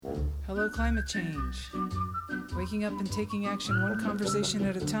Hello, climate change. Waking up and taking action one conversation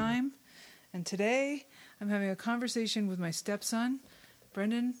at a time. And today, I'm having a conversation with my stepson,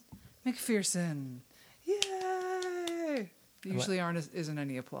 Brendan McPherson. Yay! Usually isn't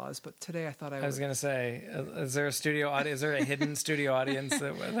any applause, but today I thought I was going to say, is there a studio audience? Is there a hidden studio audience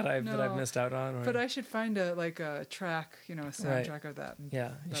that I've missed out on? Or? But I should find a track, a soundtrack of that.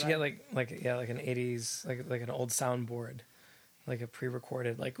 Yeah, you should get like an '80s, like an old soundboard, like a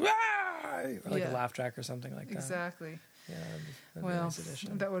pre-recorded, like a laugh track or something like that. Exactly. Yeah. That'd well, be a nice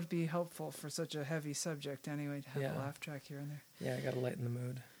addition. That would be helpful for such a heavy subject anyway, to have a laugh track here and there. Yeah, I got to lighten the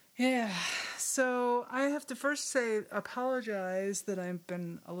mood. Yeah, so I have to first apologize that I've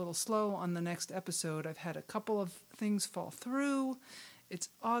been a little slow on the next episode. I've had a couple of things fall through. It's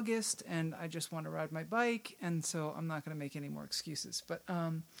August, and I just want to ride my bike, and so I'm not going to make any more excuses. But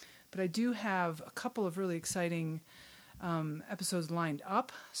I do have a couple of really exciting episodes lined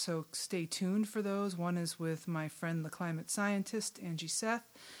up, so stay tuned for those. One is with my friend, the climate scientist, Angie Seth,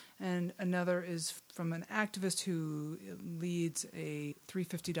 and another is from an activist who leads a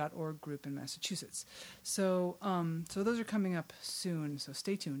 350.org group in Massachusetts. So those are coming up soon, so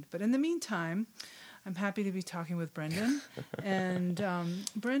stay tuned. But in the meantime, I'm happy to be talking with Brendan. And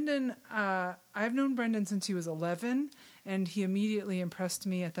Brendan, I've known Brendan since he was 11, and he immediately impressed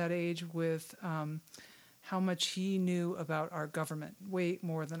me at that age with how much he knew about our government, way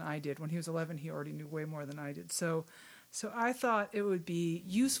more than I did. When he was 11, he already knew way more than I did. So I thought it would be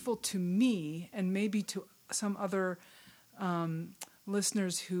useful to me and maybe to some other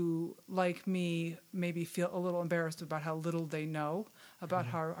listeners who, like me, maybe feel a little embarrassed about how little they know about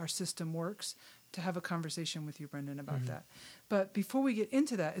how our system works, to have a conversation with you, Brendan, about that. But before we get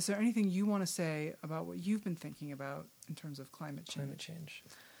into that, is there anything you want to say about what you've been thinking about in terms of climate change?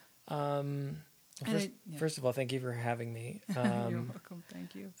 First of all, thank you for having me. You're welcome.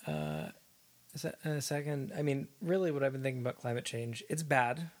 Thank you. Second, I mean, really what I've been thinking about climate change, it's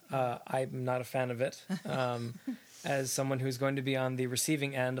bad. I'm not a fan of it. As someone who's going to be on the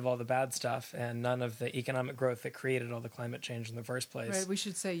receiving end of all the bad stuff and none of the economic growth that created all the climate change in the first place. Right, we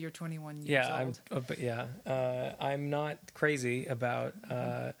should say you're 21 years old. I'm not crazy about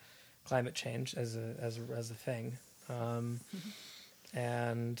climate change as a thing.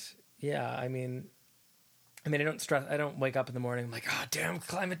 And yeah, I mean, I don't wake up in the morning I'm like, oh, damn,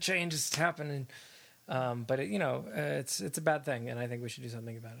 climate change is happening. But it's a bad thing, and I think we should do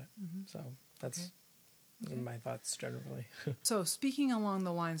something about it. So that's my thoughts generally. So speaking along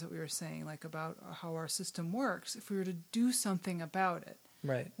the lines that we were saying, like about how our system works, if we were to do something about it,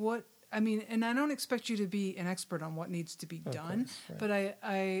 right? And I don't expect you to be an expert on what needs to be done, right. But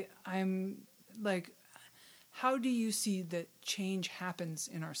I'm like, how do you see that change happens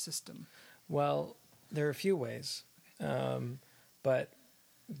in our system? Well, there are a few ways, but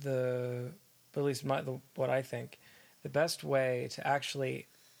at least what I think, the best way to actually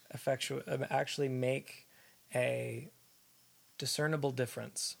make a discernible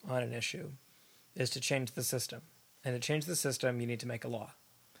difference on an issue is to change the system. And to change the system, you need to make a law.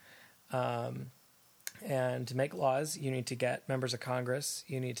 And to make laws, you need to get members of Congress,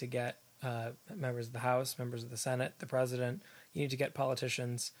 you need to get members of the House, members of the Senate, the president. You need to get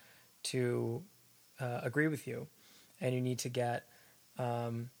politicians to agree with you, and you need to get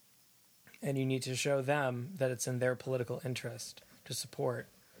and you need to show them that it's in their political interest to support,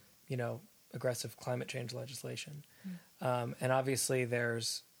 aggressive climate change legislation. And obviously,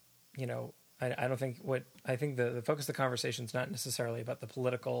 there's, I think the focus of the conversation is not necessarily about the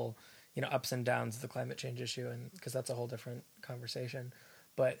political, ups and downs of the climate change issue, and because that's a whole different conversation.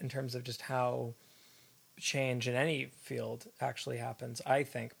 But in terms of just how change in any field actually happens, I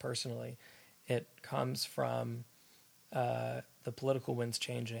think personally, it comes from the political winds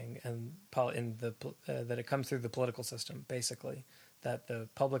changing, and that it comes through the political system, basically, that the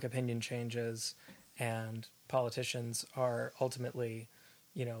public opinion changes, and politicians are ultimately,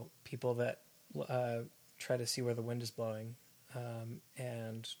 people that try to see where the wind is blowing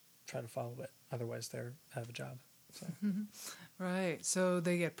and try to follow it. Otherwise, they have a job. So. Right. So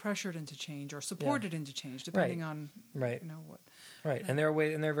they get pressured into change or supported into change, depending on what. Right. And there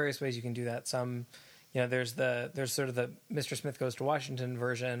are various ways you can do that. Some, there's sort of the Mr. Smith Goes to Washington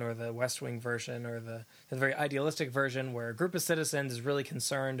version, or the West Wing version, or the very idealistic version where a group of citizens is really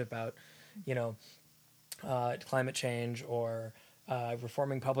concerned about, climate change or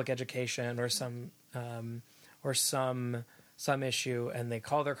reforming public education or some issue, and they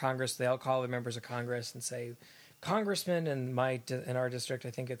call their Congress. They all call their members of Congress and say, Congressman in our district, I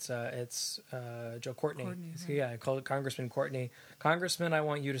think it's Joe Courtney. Yeah, I called it Congressman Courtney. Congressman, I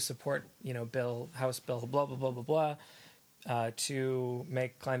want you to support, House Bill, blah, blah, blah, blah, blah. to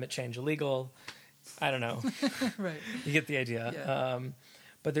make climate change illegal. I don't know. Right. You get the idea. Yeah.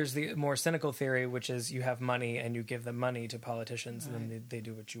 But there's the more cynical theory, which is you have money and you give them money to politicians, and then they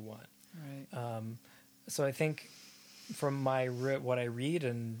do what you want. Right. So I think from what I read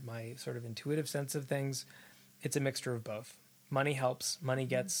and my sort of intuitive sense of things, it's a mixture of both. Money helps. Money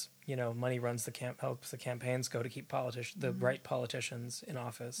gets, money runs helps the campaigns go to keep the right politicians in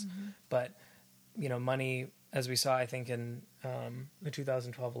office. But, money, as we saw, I think in the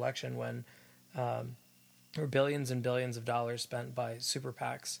 2012 election, when there were billions and billions of dollars spent by super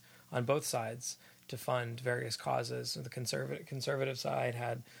PACs on both sides to fund various causes. So the conservative side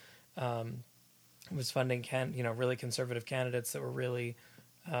had was funding really conservative candidates that were really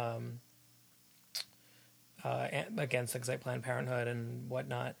against things like Planned Parenthood and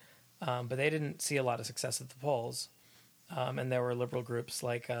whatnot, but they didn't see a lot of success at the polls. And there were liberal groups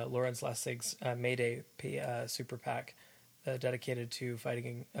like Lawrence Lessig's Mayday super PAC dedicated to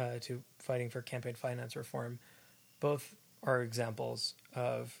fighting for campaign finance reform. Both are examples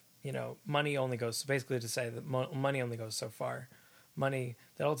of money only goes, basically to say that money only goes so far. Money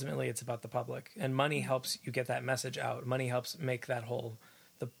that ultimately it's about the public, and money helps you get that message out. Money helps make that whole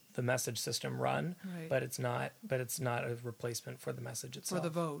the message system run, Right. but it's not a replacement for the message itself. For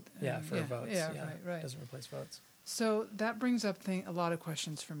the vote. Yeah, for votes. Yeah, Yeah, right. It doesn't replace votes. So that brings up a lot of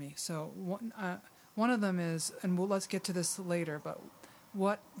questions for me. So one of them is, and let's get to this later, but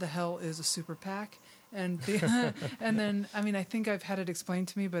what the hell is a super PAC? And and then, I think I've had it explained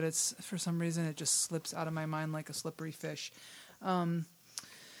to me, but it's for some reason it just slips out of my mind like a slippery fish. But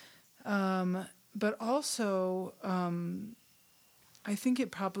also, I think it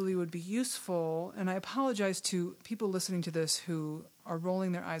probably would be useful, and I apologize to people listening to this who are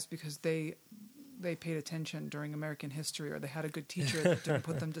rolling their eyes because they paid attention during American history, or they had a good teacher that didn't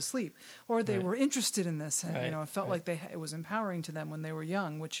put them to sleep, or they were interested in this, and it felt like it was empowering to them when they were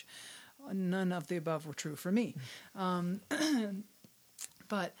young, which none of the above were true for me.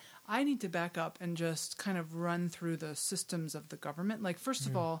 But I need to back up and just kind of run through the systems of the government. Like, first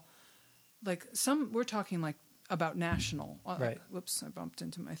of all, like we're talking like about national. Whoops, I bumped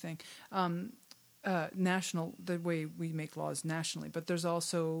into my thing. National, the way we make laws nationally, but there's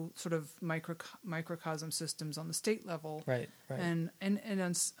also sort of microcosm systems on the state level, right. and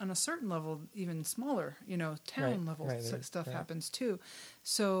on a certain level, even smaller, town level stuff happens too.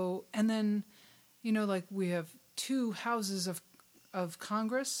 So, and then, like we have two houses of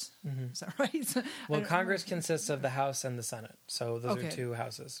Congress. Is that right? Well, Congress consists of the House and the Senate, so those are two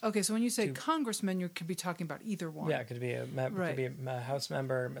houses. Okay, so when you say congressman, you could be talking about either one. Yeah, it could be a House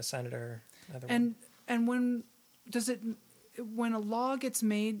member, a senator. And when a law gets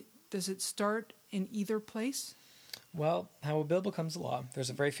made, does it start in either place? Well, how a bill becomes a law. There's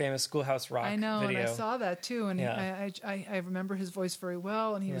a very famous Schoolhouse Rock video. And I saw that too, and I remember his voice very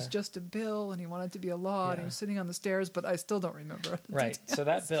well, and he was just a bill, and he wanted to be a law, and he was sitting on the stairs, but I still don't remember. Right, so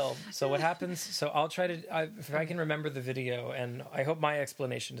that bill, what happens, so I'll try to, if I can remember the video, and I hope my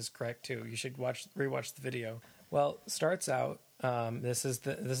explanation is correct too, you should rewatch the video. Well, starts out, this is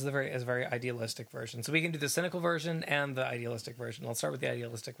a very idealistic version. So we can do the cynical version and the idealistic version. I'll start with the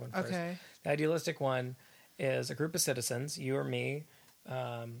idealistic one first. Okay. The idealistic one is a group of citizens, you or me,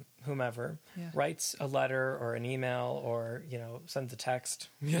 whomever, writes a letter or an email or sends a text,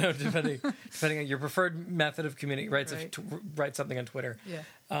 depending on your preferred method of communicating. Writes something on Twitter,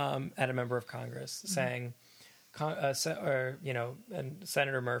 at a member of Congress saying, and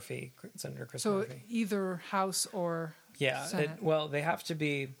Senator Murphy, Senator Chris Murphy. So either House or Senate. They have to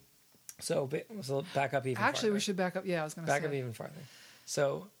be. So back up even. Actually, farther. we should back up. Yeah, I was going to say. Back up even farther.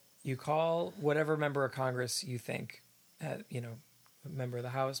 So you call whatever member of Congress you think, a member of the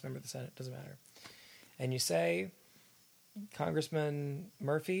House, member of the Senate, doesn't matter, and you say, Congressman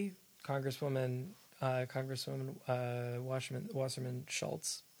Murphy, Congresswoman Wasserman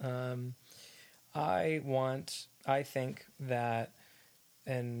Schultz. I think that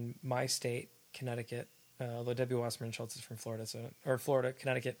in my state, Connecticut, although Debbie Wasserman Schultz is from Florida,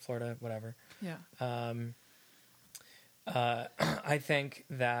 Connecticut, Florida, whatever. Yeah. I think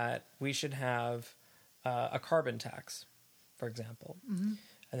that we should have a carbon tax, for example. Mm-hmm.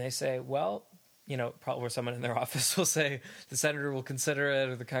 And they say, well, probably someone in their office will say the senator will consider it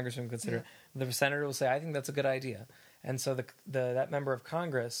or the congressman will consider it. The senator will say, I think that's a good idea. And so that member of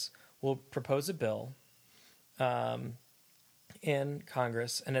Congress will propose a bill in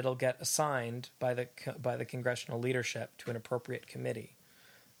Congress, and it'll get assigned by the congressional leadership to an appropriate committee,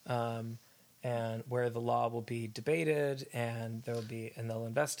 and where the law will be debated, and they'll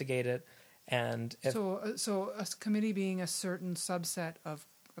investigate it. And so a committee being a certain subset of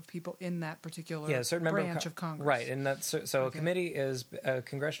of people in that particular a certain member branch of Congress. Right, and that's so Okay. a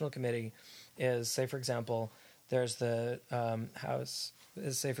congressional committee is, say for example, there's the House.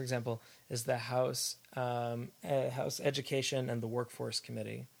 Say for example, is the House Education and the Workforce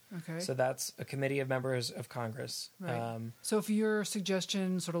Committee. Okay. So that's a committee of members of Congress. Right. So if your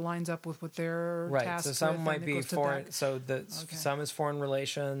suggestion sort of lines up with what they're Right. tasked So some with, might then it be goes to foreign. that. So Okay. some is foreign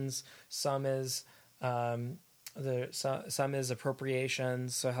relations. Some is some is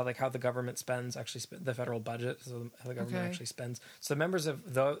appropriations. So how the government spends the federal budget. So how the government Okay. actually spends. So the members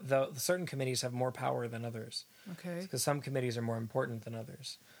of the certain committees have more power than others Okay. because some committees are more important than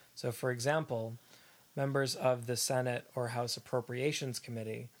others. So for example, members of the Senate or House Appropriations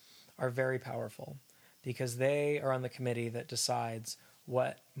Committee are very powerful because they are on the committee that decides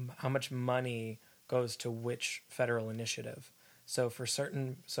how much money goes to which federal initiative. So for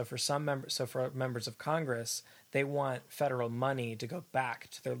members of Congress, they want federal money to go back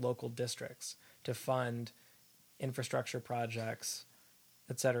to their local districts to fund infrastructure projects,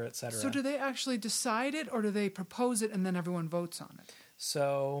 et cetera, et cetera. So do they actually decide it, or do they propose it and then everyone votes on it?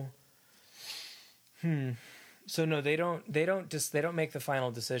 So no, they don't make the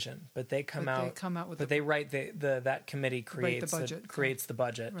final decision, but they come But out. they come out with But the- they write that committee creates budget. the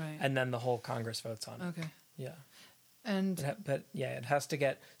budget, Right. and then the whole Congress votes on it. Okay. Yeah, And but yeah, it has to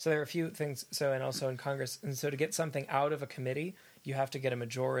get. So there are a few things. So and also in Congress, and so to get something out of a committee, you have to get a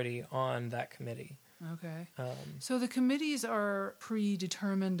majority on that committee. okay. So the committees are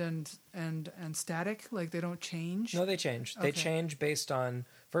predetermined and static, like they don't change. No, they change. They Okay. change based on,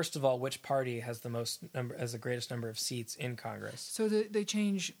 first of all, which party has the greatest number of seats in Congress. So they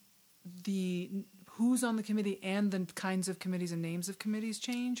change who's on the committee and the kinds of committees and names of committees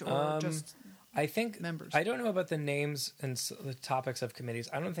change, or just I think members? I don't know about the names and the topics of committees.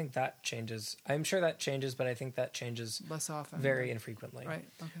 I don't think that changes. I'm sure that changes, but I think that changes less often? very infrequently. Right.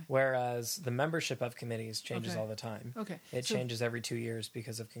 Okay. Whereas the membership of committees changes Okay. all the time. Okay. It So- changes every 2 years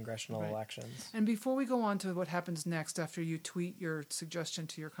because of congressional Right. elections. And before we go on to what happens next after you tweet your suggestion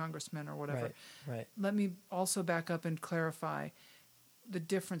to your congressman or whatever, Right. let me also back up and clarify the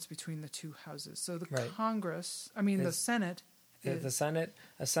difference between the two houses. So the Right. the Senate. The Senate,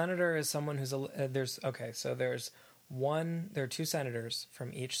 a senator is someone who's there are 2 senators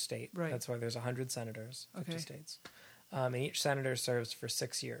from each state. Right. That's why there's 100 senators, 50 Okay. states. And each senator serves for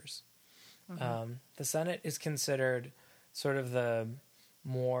 6 years. Okay. The Senate is considered sort of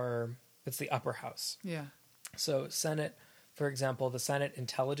it's the upper house. Yeah. So Senate, for example, the Senate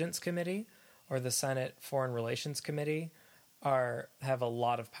Intelligence Committee or the Senate Foreign Relations Committee have a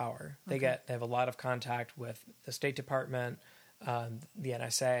lot of power. They have a lot of contact with the State Department, the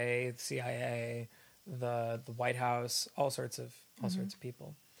NSA, the CIA, the White House, all sorts of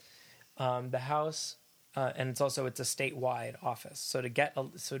people. The House, and it's a statewide office. So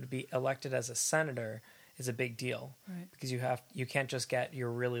to be elected as a senator is a big deal, Right. because you can't just get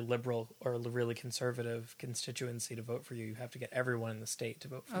your really liberal or really conservative constituency to vote for you. You have to get everyone in the state to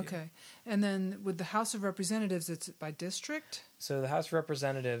vote for you. Okay. And then with the House of Representatives, it's by district? So the House of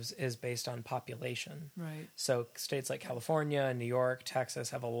Representatives is based on population. Right. So states like California, New York, Texas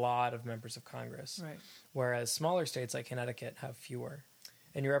have a lot of members of Congress, Right. whereas smaller states like Connecticut have fewer.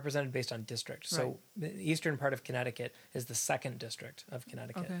 And you're represented based on district. So the eastern part of Connecticut is the 2nd district of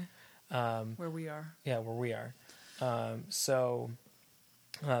Connecticut. Okay. Where we are. Yeah, where we are. The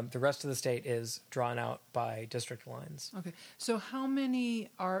rest of the state is drawn out by district lines. Okay. So how many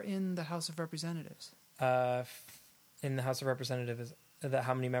are in the House of Representatives? In the House of Representatives,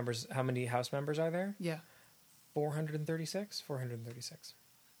 how many House members are there? Yeah. 436.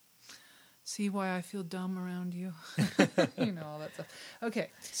 See why I feel dumb around you? You know, all that stuff.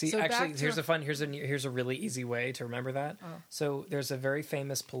 Okay. See, so actually, back to- here's a really easy way to remember that. Oh. So there's a very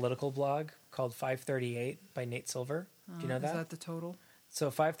famous political blog called 538 by Nate Silver. Do you know that? Is that the total?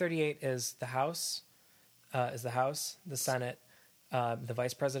 So 538 is the House, the Senate, the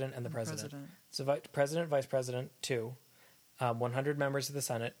Vice President, and the President. So President, Vice President, 2. 100 members of the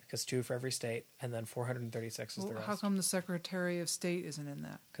Senate, because 2 for every state, and then 436 is the rest. How come the Secretary of State isn't in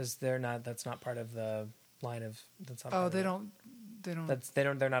that? Because that's not part of the line of. That's not Oh, part they of it.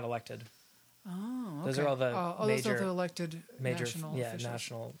 don't. They're not elected. Oh, okay. Those are all the those are the elected major, national officials.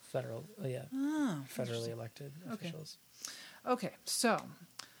 national, federal, Oh, federally elected Okay. officials. Okay, so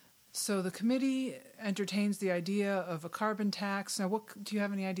the committee entertains the idea of a carbon tax. Now, do you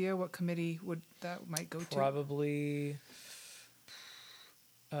have any idea what committee that might go to? Probably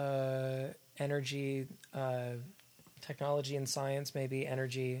energy, technology and science, maybe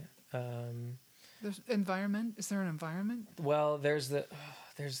energy. There's environment. Is there an environment? Well, there's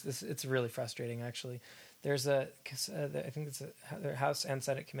this. It's really frustrating, actually. There's I think it's a House and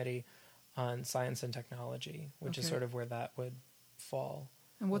Senate Committee on Science and Technology, which is Okay. sort of where that would fall.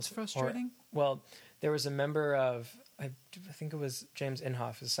 And what's frustrating? Well, there was a member of, I think it was James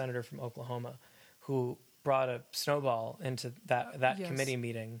Inhofe, a senator from Oklahoma, who brought a snowball into that Yes. committee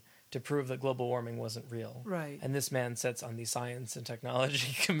meeting to prove that global warming wasn't real. Right. And this man sits on the Science and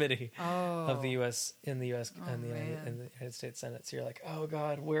Technology Committee of the U.S. in the U.S. Oh, and the man. United States Senate. So you're like, oh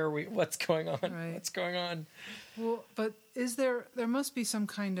God, where are we? What's going on? Right. What's going on? Well, but there must be some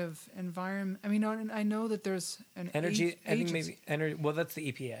kind of environment. I mean, I know that there's an Energy. I think agency. maybe energy. Well, that's the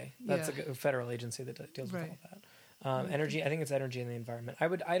EPA. That's Yeah. a federal agency that deals with Right. all that. Energy. I think it's energy and the environment.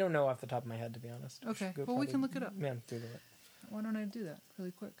 I don't know off the top of my head, to be honest. I Okay. should go Well, we probably- can look it up. Yeah, Google it. Why don't I do that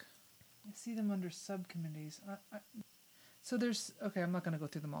really quick? I see them under subcommittees. So there's, okay, I'm not going to go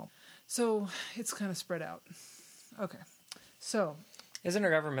through them all. So it's kind of spread out. Okay. So, Isn't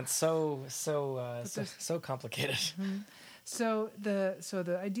our government so there's- complicated? so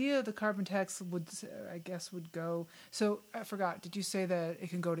the idea of the carbon tax would, I guess, would go. So I forgot. Did you say that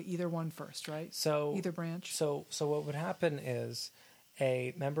it can go to either one first, right? So Either branch. So what would happen is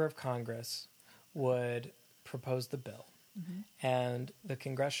a member of Congress would propose the bill, and the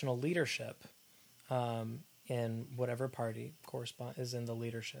congressional leadership in whatever party is in the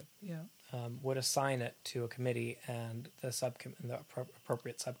leadership Yeah. would assign it to a committee and the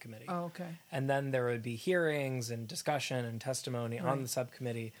appropriate subcommittee. Oh, okay. And then there would be hearings and discussion and testimony on Right. the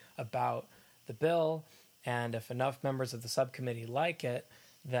subcommittee about the bill. And if enough members of the subcommittee like it,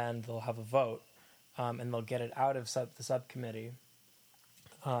 then they'll have a vote, and they'll get it out of the subcommittee,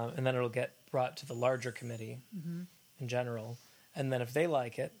 and then it'll get brought to the larger committee in general. And then if they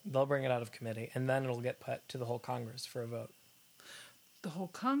like it, they'll bring it out of committee, and then it'll get put to the whole Congress for a vote. The whole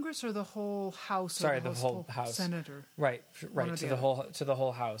Congress or the whole House? Sorry, or the whole House. Senator. Right, One or to the the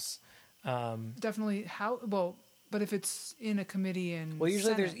whole House. Definitely. Well, but if it's in a committee in Well,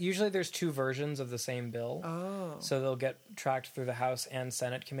 Senate, usually there's two versions of the same bill. Oh. So they'll get tracked through the House and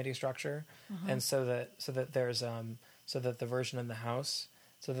Senate committee structure, and so that there's the version in the House,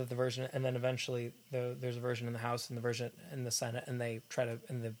 and then eventually there's a version in the House and the version in the Senate, and they try to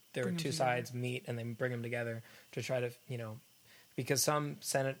there Bring are 'em two together. sides meet and they bring them together to try to because some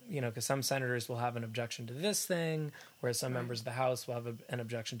senators will have an objection to this thing, whereas some Right. members of the House will have an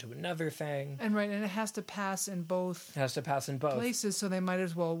objection to another thing. and it has to pass in both It has to pass in both. places, so they might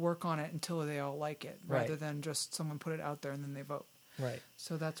as well work on it until they all like it, Right. rather than just someone put it out there and then they vote. Right.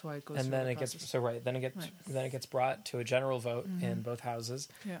 So that's why it goes. And through then the it gets process. Right. Then it gets brought to a general vote in both houses,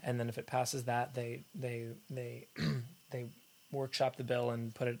 Yeah. and then if it passes that, they they workshop the bill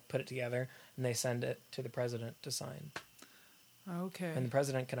and put it together, and they send it to the president to sign. Okay. And the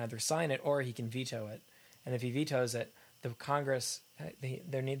president can either sign it or he can veto it. And if he vetoes it, the Congress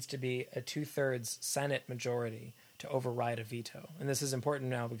there needs to be a 2/3 Senate majority to override a veto. And this is important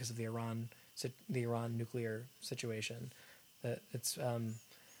now because of the Iran nuclear situation. That it's for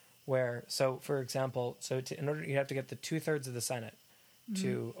example, in order you have to get the 2/3 of the Senate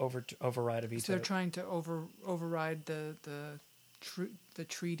to override a veto. So they're trying to override the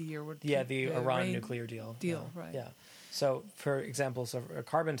treaty or what? Yeah, the Iran Iran nuclear deal. deal, Yeah. right. Yeah. So, for example, for a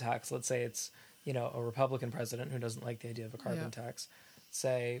carbon tax, let's say it's, a Republican president who doesn't like the idea of a carbon Yeah. tax.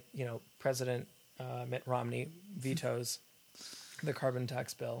 Say, President Mitt Romney vetoes the carbon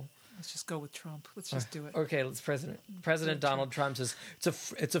tax bill. Let's just go with Trump. Let's just do it. Okay, President Donald Trump says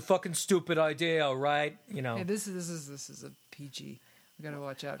it's a fucking stupid idea, all right? Hey, this is a PG. We gotta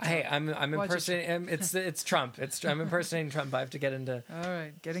watch out. Hey, Trump. I'm Watch it. impersonating. It's Trump. I'm impersonating Trump. I have to get into. All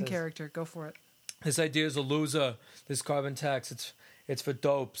right, get in Says- character. Go for it. This idea is a loser. This carbon tax, it's for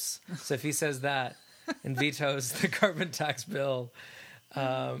dopes. So if he says that and vetoes the carbon tax bill,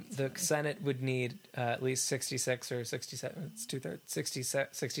 the Senate would need at least 66 or 67. It's 2/3,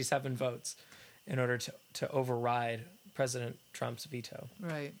 67 votes in order to override President Trump's veto.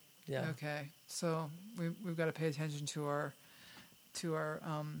 Right. Yeah. Okay. So we've got to pay attention to our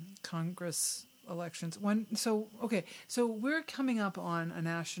Congress elections. So we're coming up on a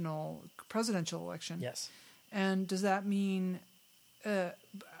national presidential election. Yes. And does that mean are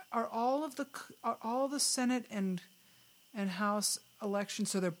all the Senate and House elections,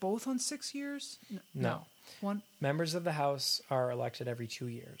 so they're both on 6 years? No. One. Members of the House are elected every 2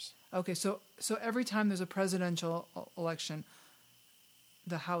 years. Okay, so every time there's a presidential election,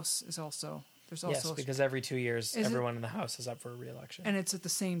 the House is also Yes, because every 2 years, Is it- everyone in the House is up for a re-election. and it's at the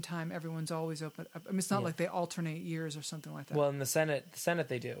same time. Everyone's always open. I mean, it's not Yeah. like they alternate years or something like that. Well, in the Senate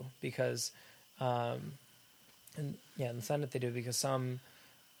they do because, in the Senate they do because some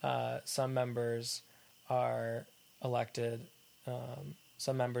members are elected.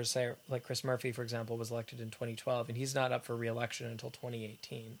 some members say, like Chris Murphy, for example, was elected in 2012, and he's not up for re-election until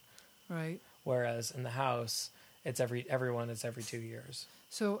 2018. Right. Whereas in the House, it's everyone is every 2 years.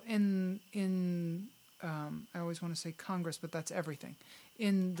 So in I always want to say Congress, but that's everything.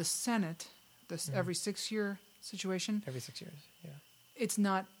 In the Senate, this every 6-year situation, Every 6 years, yeah. it's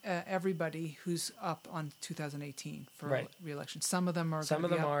not everybody who's up on 2018 for Right. re-election. Some of them are. Some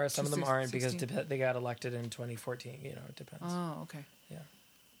of gonna them be up are, some of them aren't, because 16. they got elected in 2014. You know, it depends. Oh, okay. Yeah.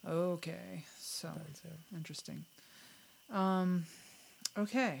 Okay. So Depends, yeah. interesting.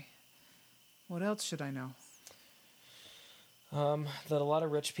 Okay. What else should I know? That a lot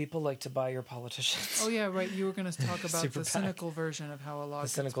of rich people like to buy your politicians. Oh yeah, right. You were going to talk about Super the PAC. cynical version of how a law. The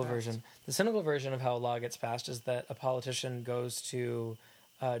cynical version. The cynical version of how a law gets passed is that a politician goes to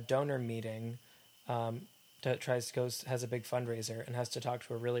a donor meeting, has a big fundraiser and has to talk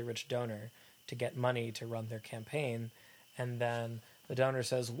to a really rich donor to get money to run their campaign, and then the donor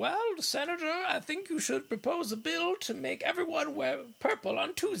says, "Well, Senator, I think you should propose a bill to make everyone wear purple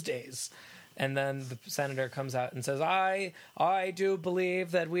on Tuesdays." And then the senator comes out and says, I do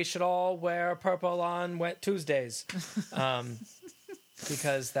believe that we should all wear purple on wet Tuesdays.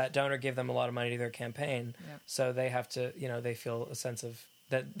 Because that donor gave them a lot of money to their campaign. Yep. So they have to, they feel a sense of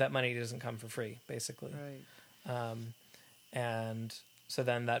that money doesn't come for free, basically. Right. And so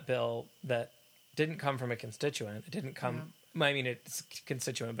then that bill that didn't come from a constituent, it didn't come, I mean, it's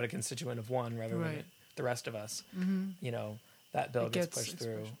constituent, but a constituent of one rather than the rest of us, that bill gets pushed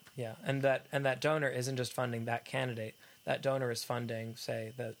through. Yeah. And that donor isn't just funding that candidate. That donor is funding,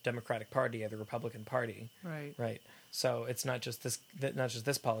 say, the Democratic Party or the Republican Party. Right. Right. So it's not just this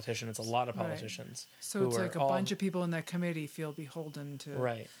politician, it's a lot of politicians. So it's like a bunch of people in that committee feel beholden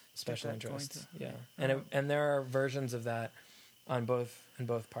to special interests. Yeah. Okay. And there are versions of that in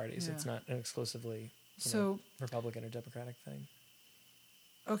both parties. Yeah. It's not an exclusively Republican or Democratic thing.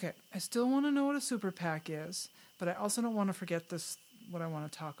 Okay, I still want to know what a super PAC is, but I also don't want to forget what I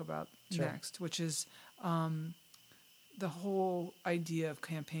want to talk about next, which is the whole idea of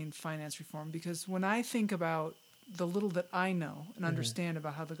campaign finance reform. Because when I think about the little that I know and understand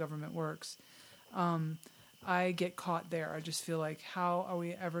about how the government works, I get caught there. I just feel like, how are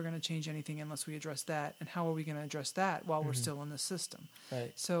we ever going to change anything unless we address that? And how are we going to address that while we're still in the system?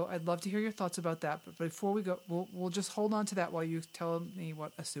 Right. So I'd love to hear your thoughts about that. But before we go, we'll just hold on to that while you tell me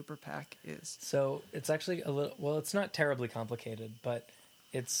what a super PAC is. So it's actually it's not terribly complicated, but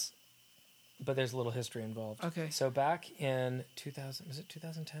there's a little history involved. Okay. So back in 2000, was it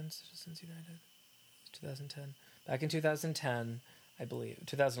 2010, Citizens United? 2010. Back in 2010, I believe,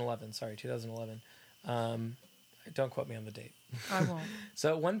 2011. Don't quote me on the date. I won't. So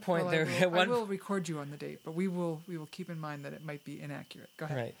at one point I will record you on the date, but we will keep in mind that it might be inaccurate. Go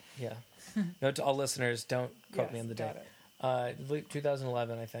ahead. Right. Yeah. Note to all listeners: don't quote me on the date.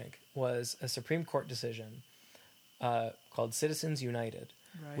 2011, I think, was a Supreme Court decision called Citizens United,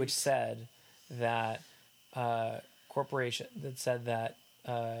 which said that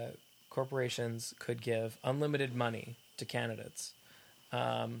corporations could give unlimited money to candidates.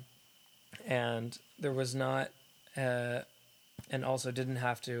 And there was not, and also didn't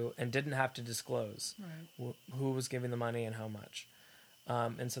have to disclose who was giving the money and how much.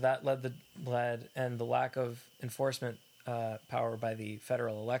 And so that led and the lack of enforcement power by the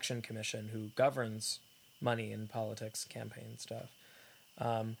Federal Election Commission, who governs money in politics, campaign stuff,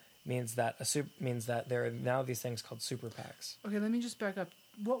 means that there are now these things called super PACs. Okay, let me just back up.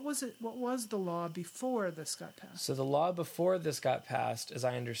 What was it? What was the law before this got passed? So the law before this got passed, as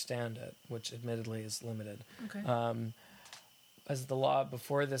I understand it, which admittedly is limited, as the law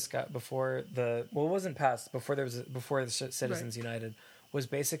before this got it wasn't passed before the Citizens United, was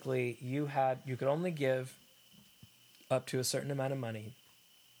basically you could only give up to a certain amount of money,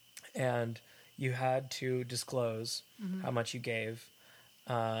 and you had to disclose how much you gave.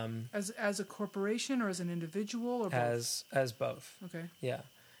 As a corporation or as an individual or both? As both. Okay. Yeah,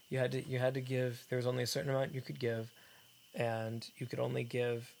 you had to give. There was only a certain amount you could give, and you could only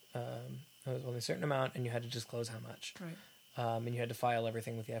give. There was only a certain amount, and you had to disclose how much. Right. And you had to file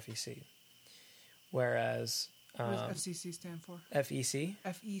everything with the FEC. Whereas. What does FCC stand for? FEC.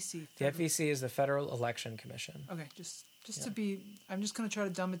 FEC. The FEC is the Federal Election Commission. Okay, just to be. I'm just going to try to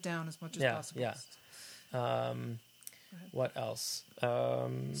dumb it down as much as possible. Yeah. What else?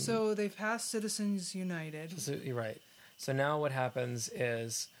 So they've passed Citizens United. So, you're right. So now what happens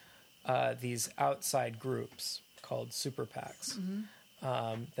is these outside groups called super PACs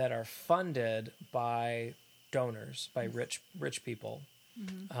that are funded by donors, by rich people,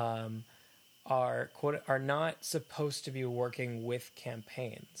 are not supposed to be working with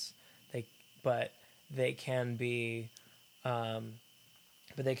campaigns. But they can be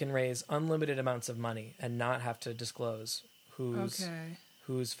but they can raise unlimited amounts of money and not have to disclose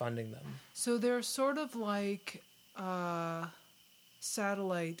who's funding them. So they're sort of like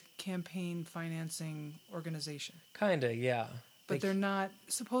satellite campaign financing organization. Kinda, yeah. But they're not,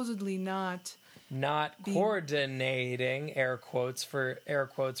 supposedly not coordinating, air quotes for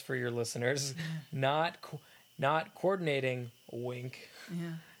your listeners, not coordinating, wink.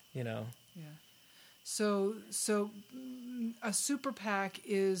 Yeah. You know. Yeah. So a super PAC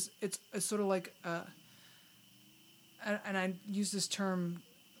is it's sort of like and I use this term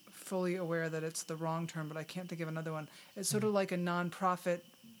fully aware that it's the wrong term, but I can't think of another one. It's sort of like a nonprofit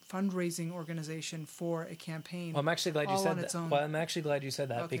fundraising organization for a campaign. Well, I'm actually glad you said that. Well, I'm actually glad you said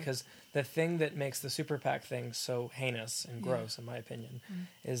that Okay. because the thing that makes the super PAC thing so heinous and gross, in my opinion,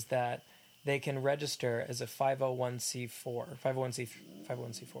 is that they can register as a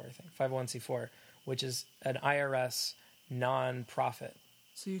 501c4, which is an IRS non-profit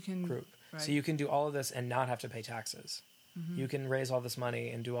group. Right. So you can do all of this and not have to pay taxes. You can raise all this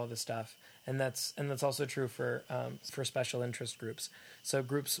money and do all this stuff, and that's also true for special interest groups. So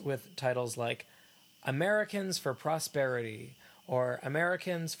groups with titles like Americans for Prosperity, or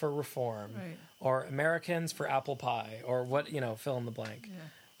Americans for Reform, Right. or Americans for Apple Pie, or what, fill in the blank,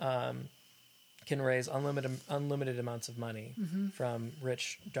 can raise unlimited amounts of money from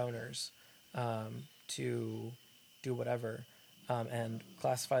rich donors to do whatever, and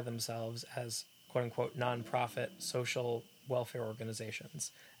classify themselves as quote unquote nonprofit social welfare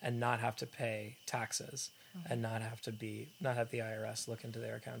organizations and not have to pay taxes and not have the IRS look into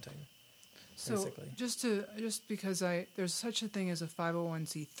their accounting. So basically. just because there's such a thing as a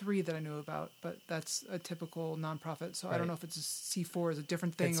 501c3 that I knew about, but that's a typical nonprofit. So I don't know if it's a C4 is a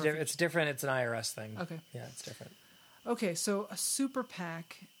different thing. It's different. It's an IRS thing. Okay. Yeah, it's different. Okay, so a super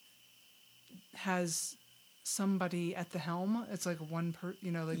PAC has somebody at the helm. It's like one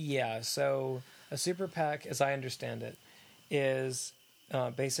Yeah. So a super PAC, as I understand it, is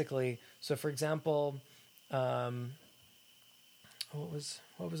basically. So, for example, what was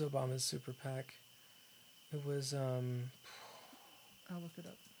Obama's super PAC? It was. I'll look it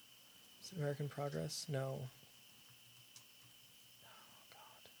up. Is it American Progress? No. Oh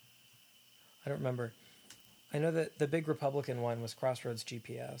God, I don't remember. I know that the big Republican one was Crossroads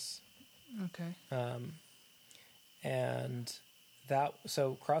GPS. Okay. And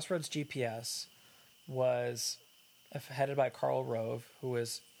so Crossroads GPS was headed by Karl Rove, who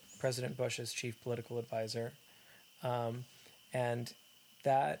was President Bush's chief political advisor. And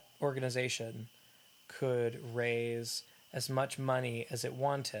that organization could raise as much money as it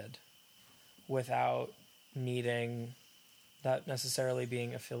wanted without not necessarily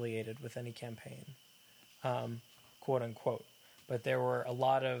being affiliated with any campaign, quote unquote. But there are a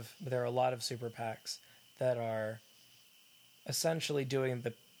lot of super PACs that are essentially doing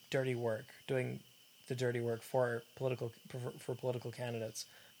the dirty work for political candidates.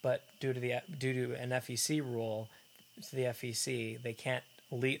 But due to an FEC rule, to the FEC, they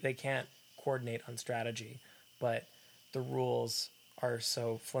can't coordinate on strategy. But the rules are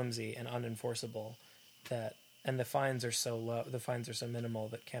so flimsy and unenforceable and the fines are so low, the fines are so minimal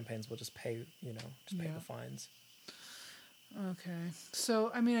that campaigns will just pay the fines. Okay,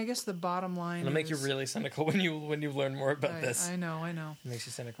 so I mean, I guess the bottom line. It'll make you really cynical when you learn more about this. I know. It makes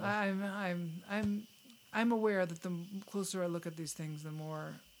you cynical. I'm aware that the closer I look at these things, the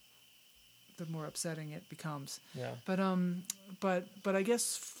more upsetting it becomes. Yeah. But I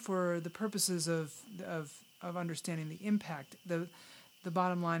guess for the purposes of understanding the impact, the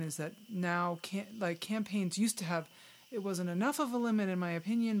bottom line is that now campaigns used to have. It wasn't enough of a limit, in my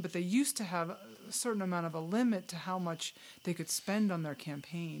opinion, but they used to have a certain amount of a limit to how much they could spend on their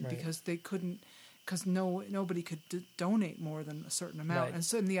campaign, right. because they couldn't, because nobody could donate more than a certain amount,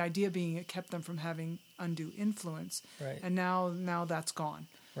 right. and the idea being it kept them from having undue influence, right. and now that's gone.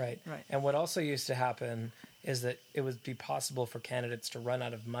 Right. Right. And what also used to happen is that it would be possible for candidates to run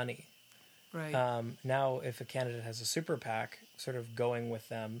out of money. Right. Now, if a candidate has a super PAC sort of going with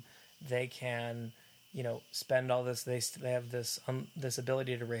them, they can, spend all this. They have this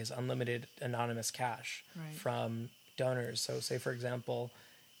ability to raise unlimited anonymous cash right. from donors. So, say for example,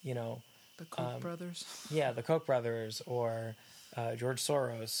 the Koch brothers. Yeah, the Koch brothers, or George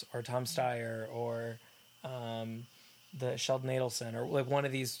Soros, or Tom Steyer, or the Sheldon Adelson, or like one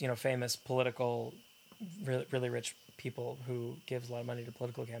of these famous political, really, really rich people who gives a lot of money to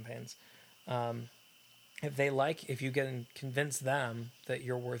political campaigns. If you can convince them that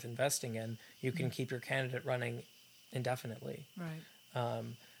you're worth investing in, you can keep your candidate running indefinitely. Right.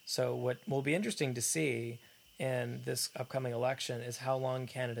 So what will be interesting to see in this upcoming election is how long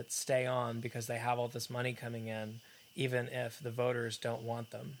candidates stay on because they have all this money coming in even if the voters don't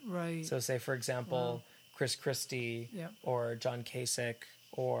want them. Right. So say, for example, Chris Christie Yep. or John Kasich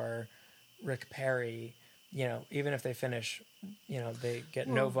or Rick Perry, even if they finish, they get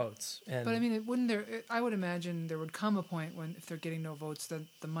no votes. And But I mean, I would imagine there would come a point when, if they're getting no votes, then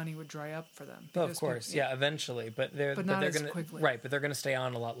the money would dry up for them. of course, eventually. But they're not as going to quickly. Right, but they're going to stay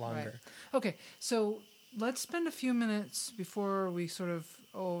on a lot longer. Right. Okay, so let's spend a few minutes before we sort of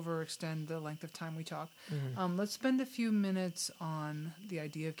overextend the length of time we talk. Mm-hmm. Let's spend a few minutes on the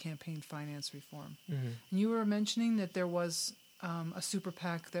idea of campaign finance reform. Mm-hmm. And you were mentioning that there was a super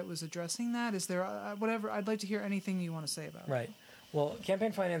PAC that was addressing that. Is there whatever? I'd like to hear anything you want to say about it. Right. Well,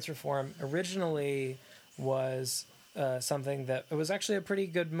 campaign finance reform originally was something that it was actually a pretty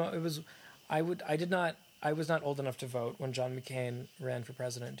good. I was not old enough to vote when John McCain ran for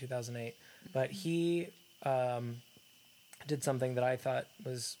president in 2008, but he did something that I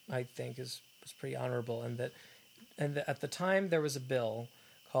think was pretty honorable, and at the time there was a bill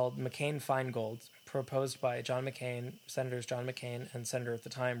called McCain-Feingold proposed by Senators John McCain and Senator at the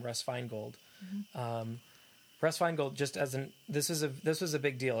time Russ Feingold. Mm-hmm. Russ Feingold, this was a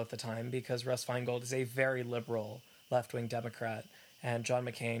big deal at the time because Russ Feingold is a very liberal left-wing Democrat, and John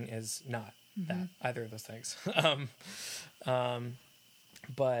McCain is not either of those things.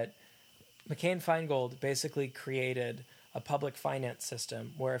 But McCain-Feingold basically created a public finance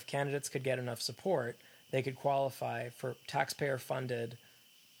system where if candidates could get enough support, they could qualify for taxpayer-funded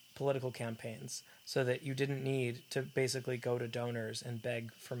political campaigns, so that you didn't need to basically go to donors and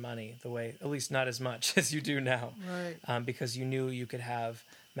beg for money at least not as much as you do now, right? Because you knew you could have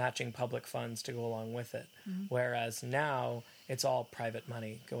matching public funds to go along with it. Mm-hmm. Whereas now it's all private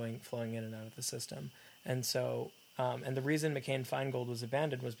money flowing in and out of the system. And so, and the reason McCain-Feingold was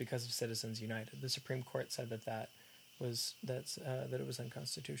abandoned was because of Citizens United. The Supreme Court said that it was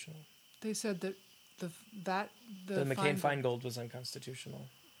unconstitutional. They said that the McCain-Feingold was unconstitutional.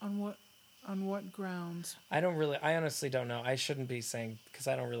 On what grounds? I honestly don't know. I shouldn't be saying, because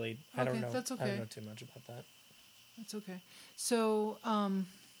I don't know. That's okay. I don't know too much about that. That's okay. So,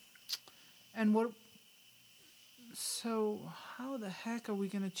 so how the heck are we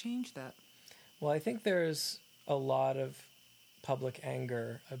going to change that? Well, I think there's a lot of public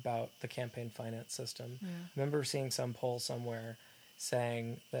anger about the campaign finance system. Yeah. I remember seeing some poll somewhere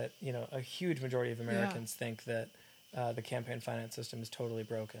saying that, a huge majority of Americans think that the campaign finance system is totally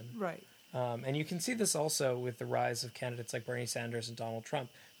broken. Right. And you can see this also with the rise of candidates like Bernie Sanders and Donald Trump.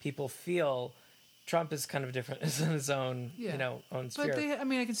 People feel Trump is kind of different, is in his own, own sphere. But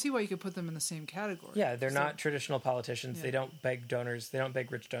I can see why you could put them in the same category. Yeah, they're not traditional politicians. Yeah. They don't beg donors. They don't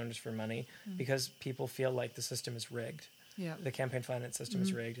beg rich donors for money because people feel like the system is rigged. Yeah. The campaign finance system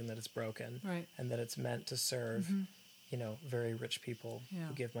is rigged and that it's broken. Right. And that it's meant to serve, very rich people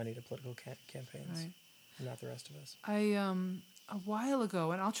who give money to political campaigns. Right. Not the rest of us. A while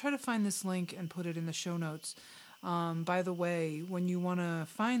ago, and I'll try to find this link and put it in the show notes. By the way, when you want to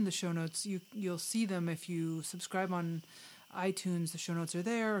find the show notes, you'll see them if you subscribe on iTunes. The show notes are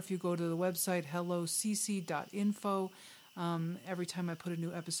there. If you go to the website hellocc.info, every time I put a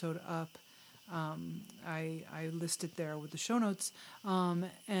new episode up, I list it there with the show notes,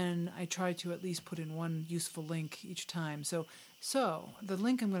 and I try to at least put in one useful link each time. So the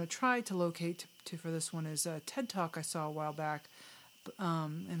link I'm going to try to locate for this one is a TED Talk I saw a while back,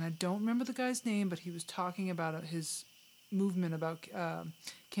 and I don't remember the guy's name, but he was talking about his movement about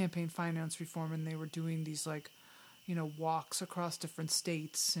campaign finance reform, and they were doing these walks across different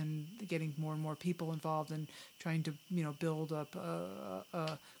states and getting more and more people involved and trying to build up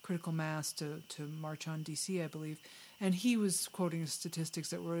a critical mass to march on DC, I believe. And he was quoting statistics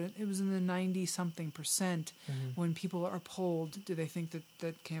that it was in the 90-something% when people are polled, do they think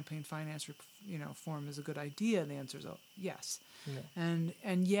that campaign finance reform is a good idea? And the answer is yes. Yeah.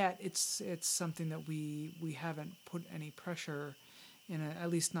 And yet it's something that we haven't put any pressure in,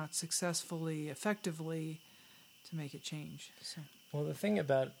 at least not successfully, effectively, to make it change. So. Well, the thing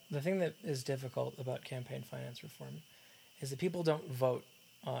that is difficult about campaign finance reform is that people don't vote.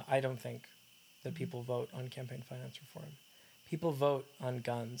 I don't think that people vote on campaign finance reform. People vote on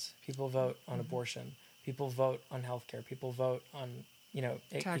guns. People vote on abortion. People vote on healthcare. People vote on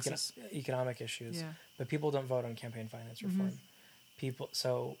economic issues. Yeah. But people don't vote on campaign finance reform.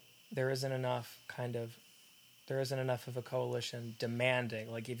 So there isn't enough of a coalition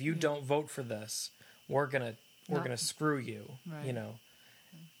demanding, like, if you don't vote for this, we're gonna screw you. Right.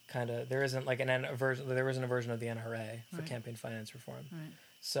 Kind of. There isn't like there isn't a version of the NRA for campaign finance reform. Right.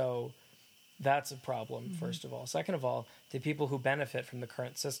 So that's a problem. First of all. Second of all, the people who benefit from the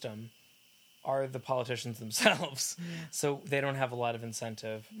current system are the politicians themselves. Yeah. So they don't have a lot of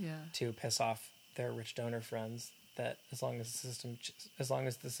incentive to piss off their rich donor friends. that as long as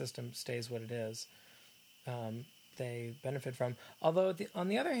the system stays what it is, they benefit from. Although on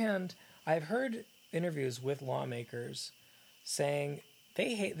the other hand, I've heard interviews with lawmakers saying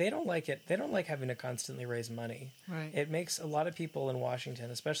they don't like it. They don't like having to constantly raise money. Right. It makes a lot of people in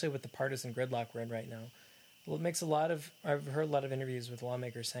Washington, especially with the partisan gridlock we're in right now, well, it makes I've heard a lot of interviews with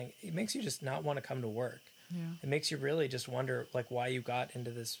lawmakers saying it makes you just not want to come to work. Yeah. It makes you really just wonder why you got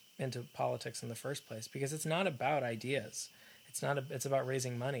into politics in the first place, because it's not about ideas. It's about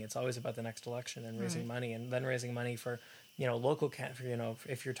raising money. It's always about the next election and raising money, and then raising money for, local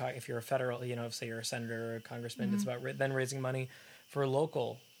if you're a federal, say you're a senator or a congressman, it's about then raising money for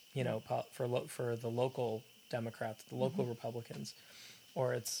local, for the local Democrats, the local Republicans,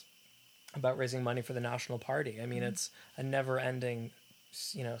 or it's about raising money for the national party. I mean, it's a never-ending,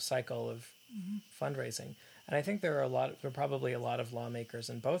 cycle of fundraising. And I think there are probably a lot of lawmakers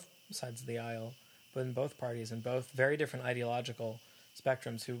in both sides of the aisle, but in both parties, in both very different ideological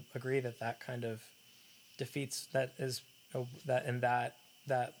spectrums, who agree that kind of defeats that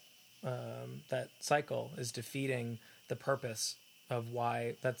cycle is defeating the purpose of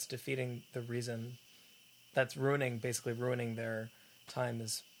why, that's defeating the reason, that's basically ruining their time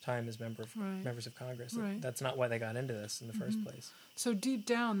as members of Congress. Right. That's not why they got into this in the first place. So deep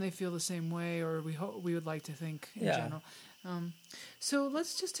down, they feel the same way, or we would like to think in general. So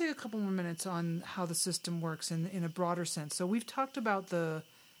let's just take a couple more minutes on how the system works in a broader sense. So we've talked about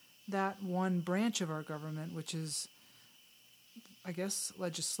that one branch of our government, which is, I guess,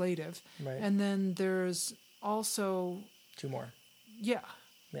 legislative. Right. And then there's also 2 more. Yeah.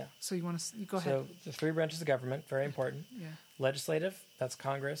 Yeah. So you want to go ahead? So the 3 branches of government, very important. Yeah. Legislative, that's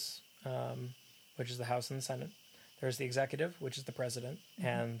Congress, which is the House and the Senate. There's the executive, which is the president,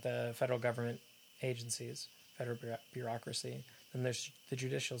 and the federal government agencies, federal bureaucracy. Then there's the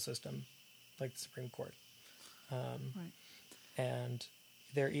judicial system, like the Supreme Court. Right. And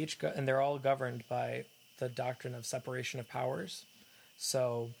they're all governed by the doctrine of separation of powers.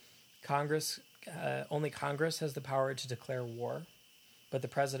 So only Congress has the power to declare war, but the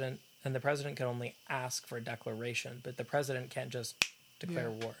president can only ask for a declaration, but the president can't just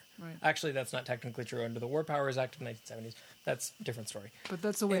declare war. Right. Actually, that's not technically true under the War Powers Act of 1970s. That's a different story. But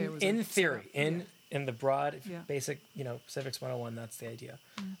that's the way it was. In theory, in the broad, basic, Civics 101, that's the idea.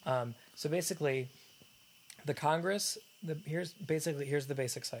 So basically, the Congress, here's the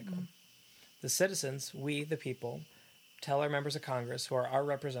basic cycle. The citizens, we, the people, tell our members of Congress, who are our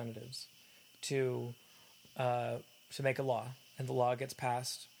representatives, to make a law, and the law gets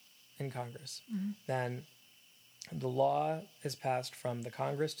passed in Congress. Then the law is passed from the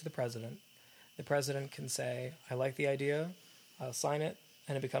Congress to the president. The president can say, I like the idea, I'll sign it,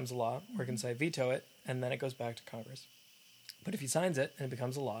 and it becomes a law, or can say veto it, and then it goes back to Congress. But if he signs it and it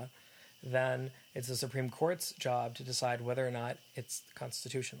becomes a law, then it's the Supreme Court's job to decide whether or not it's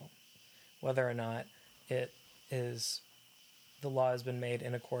constitutional, whether or not the law has been made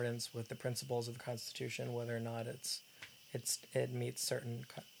in accordance with the principles of the Constitution, whether or not it meets certain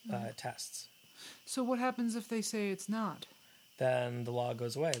tests. So what happens if they say it's not? Then the law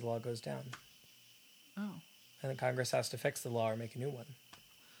goes away. The law goes down. Oh. And then Congress has to fix the law or make a new one.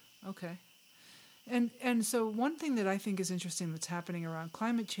 Okay. And so one thing that I think is interesting that's happening around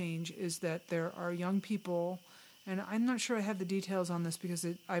climate change is that there are young people, and I'm not sure I have the details on this because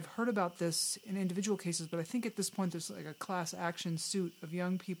I've heard about this in individual cases, but I think at this point there's like a class action suit of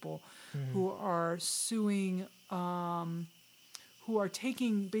young people who are suing, who are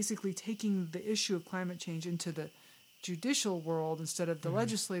basically taking the issue of climate change into the judicial world instead of the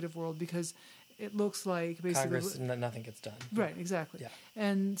legislative world, because it looks like basically Congress, nothing gets done. Right, exactly. Yeah.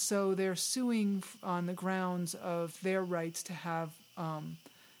 And so they're suing on the grounds of their rights to have an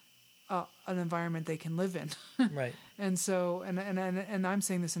environment they can live in. Right. And so, and I'm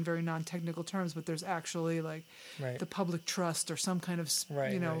saying this in very non-technical terms, but there's actually like the public trust or some kind of,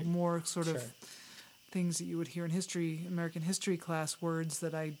 more sort of things that you would hear in American history class, words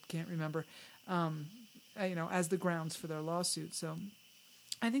that I can't remember, as the grounds for their lawsuit. So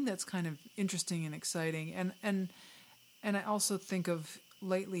I think that's kind of interesting and exciting. And I also think of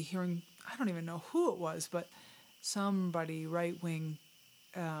lately hearing, I don't even know who it was, but somebody right-wing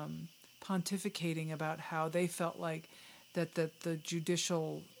pontificating about how they felt like that the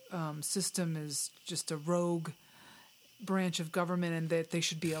judicial system is just a rogue branch of government and that they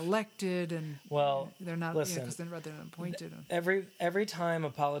should be elected, and they're not, because they're rather than appointed. Every time a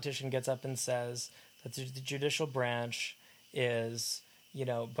politician gets up and says that the judicial branch is,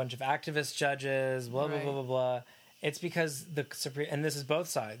 a bunch of activist judges, blah, blah, blah, blah, blah, it's because the Supreme, and this is both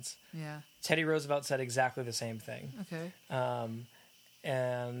sides. Yeah. Teddy Roosevelt said exactly the same thing. Okay.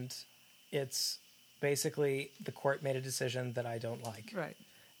 And it's basically the court made a decision that I don't like. Right.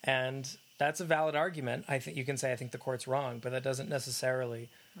 And that's a valid argument. I think you can say I think the court's wrong, but that doesn't necessarily.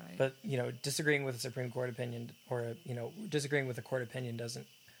 Right. But disagreeing with a Supreme Court opinion or disagreeing with a court opinion doesn't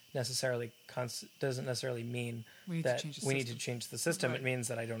necessarily mean we that we need to change the system. Right. It means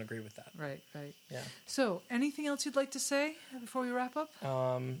that I don't agree with that. Right. Right. Yeah. So, anything else you'd like to say before we wrap up?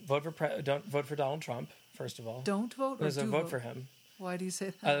 Don't vote for Donald Trump. First of all, Don't vote or do vote for him. Why do you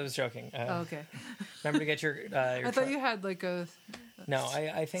say that? I was joking. Okay. Remember to get your. I thought you had like a. No,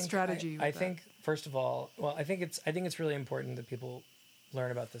 I think strategy. I think first of all, I think it's really important that people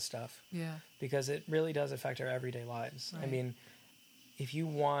learn about this stuff. Yeah. Because it really does affect our everyday lives. Right. I mean, if you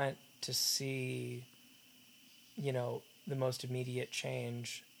want to see, the most immediate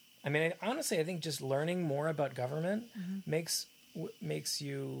change, I mean, honestly, I think just learning more about government makes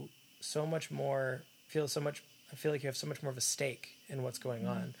you so much more I feel like you have so much more of a stake in what's going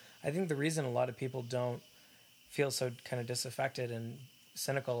on. I think the reason a lot of people don't feel so kind of disaffected and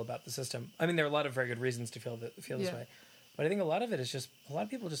cynical about the system. I mean, there are a lot of very good reasons to feel this way. But I think a lot of it is just a lot of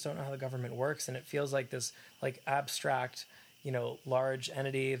people just don't know how the government works, and it feels like this like abstract, large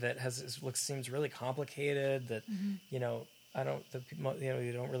entity that seems really complicated. That you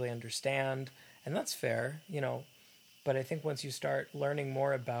don't really understand, and that's fair, But I think once you start learning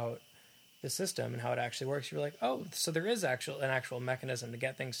more about the system and how it actually works, you're like, oh, so there is an actual mechanism to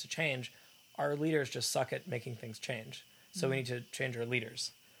get things to change. Our leaders just suck at making things change, so we need to change our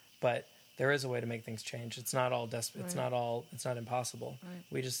leaders, but there is a way to make things change. It's not all desperate. Right. It's not impossible. Right.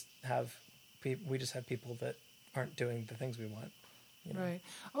 We just have people that aren't doing the things we want. Right.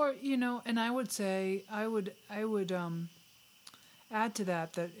 Or and I would say I would add to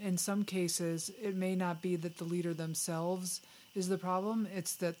that in some cases it may not be that the leader themselves is the problem.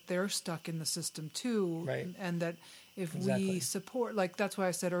 It's that they're stuck in the system too, right. And that if Exactly. we support, like that's why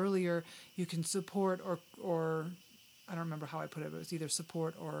I said earlier, you can support or I don't remember how I put it, but it's either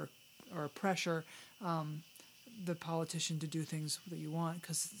support or pressure the politician to do things that you want,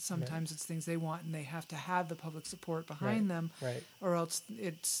 because sometimes it's things they want and they have to have the public support behind them, right. or else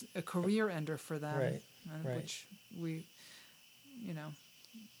it's a career ender for them, right. Which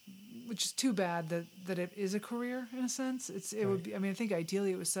which is too bad that it is a career in a sense. It would be. I mean, I think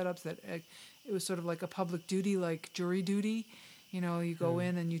ideally it was set up so that it was sort of like a public duty, like jury duty. You go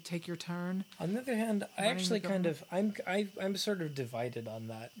in and you take your turn. On the other hand, I actually I'm sort of divided on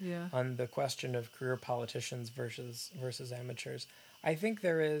that. Yeah. On the question of career politicians versus amateurs. I think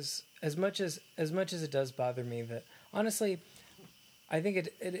there is as much as it does bother me that honestly, I think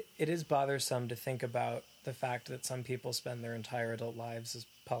it is bothersome to think about the fact that some people spend their entire adult lives as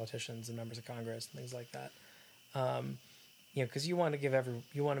politicians and members of Congress and things like that. Because you want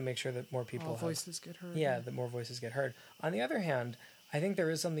to make sure that more people voices get heard. Yeah, that more voices get heard. On the other hand, I think there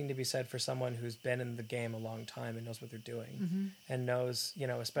is something to be said for someone who's been in the game a long time and knows what they're doing, and knows,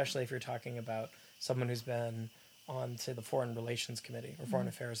 especially if you're talking about someone who's been on, say, the Foreign Relations Committee or Foreign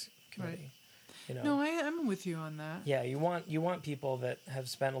Affairs Committee. Right. No, I'm with you on that. Yeah, you want people that have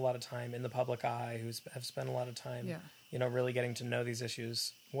spent a lot of time in the public eye, have spent a lot of time, really getting to know these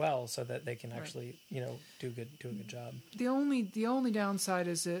issues well, so that they can actually, do a good job. The only downside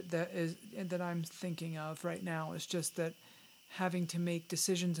that I'm thinking of right now is just that having to make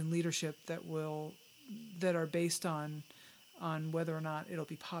decisions in leadership that are based on whether or not it'll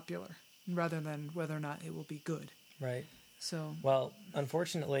be popular, rather than whether or not it will be good. Right. So. Well,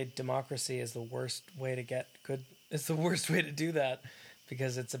 unfortunately, democracy is the worst way to get good. It's the worst way to do that,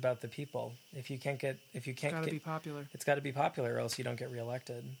 because it's about the people. It's got to be popular. It's got to be popular, or else you don't get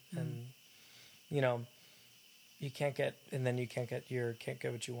reelected, and you can't get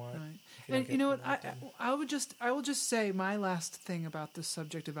what you want. Right. And what I will just say my last thing about this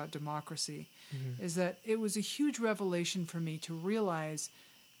subject about democracy is that it was a huge revelation for me to realize.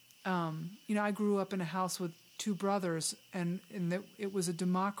 I grew up in a house with two brothers, and that it was a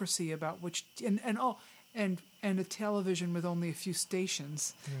democracy about which and a television with only a few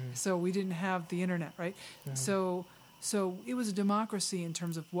stations, so we didn't have the internet, right? So it was a democracy in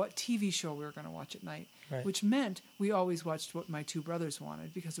terms of what TV show we were going to watch at night, which meant we always watched what my two brothers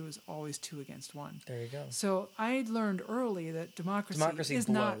wanted, because it was always 2 against 1. There you go. So I learned early that democracy is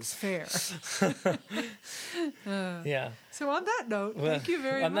not fair. Yeah. So on that note, thank you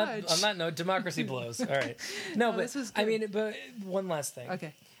very much. On that note, democracy blows. All right. No, but I mean, but one last thing.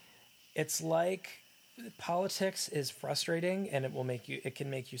 Okay. It's like politics is frustrating, and it can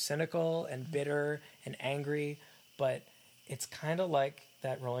make you cynical and bitter and angry, but it's kind of like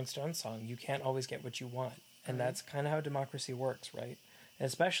that Rolling Stones song. You can't always get what you want, and that's kind of how democracy works, right? and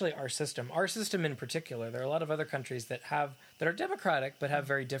especially our system. Our system in particular. There are a lot of other countries that are democratic but have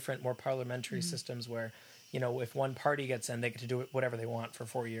very different, more parliamentary systems where, if one party gets in, they get to do whatever they want for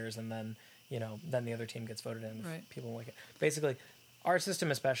 4 years, and then then the other team gets voted in if people don't like it. Basically, our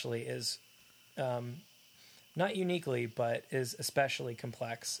system especially is not uniquely, but is especially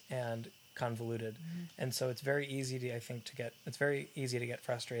complex and convoluted, and so it's very easy to get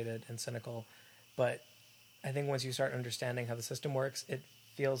frustrated and cynical. But I think once you start understanding how the system works, it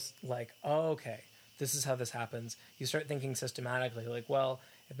feels like, oh, okay, this is how this happens. You start thinking systematically, like, well,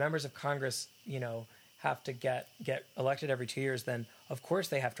 if members of Congress, have to get elected every 2 years, then of course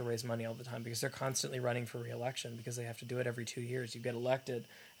they have to raise money all the time because they're constantly running for re-election because they have to do it every 2 years. You get elected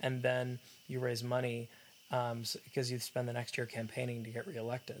and then you raise money because you spend the next year campaigning to get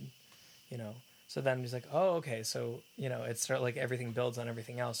re-elected, So then he's like, oh, okay, so, it's sort of like everything builds on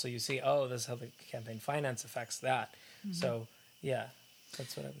everything else. So you see, oh, this is how the campaign finance affects that. So, yeah,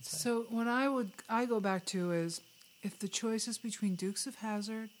 that's what I would say. So what I go back to is if the choice is between Dukes of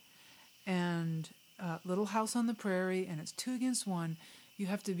Hazzard and Little House on the Prairie, and it's 2 against 1, you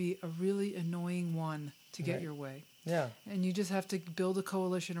have to be a really annoying one to get your way. Yeah. And you just have to build a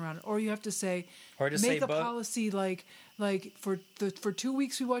coalition around it. Or you have to say, make a policy like for 2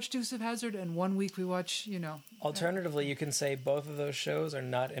 weeks we watch Dukes of Hazzard and 1 week we watch, Alternatively, you can say both of those shows are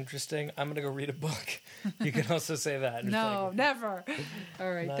not interesting. I'm going to go read a book. You can also say that. No, never.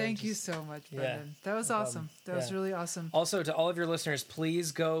 All right. Thank you so much, Brendan. That was awesome. That was really awesome. Also, to all of your listeners,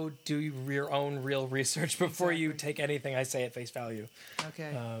 please go do your own real research before you take anything I say at face value.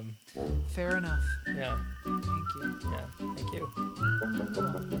 Okay. Fair enough. Yeah. Thank you. Yeah. Thank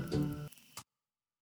you.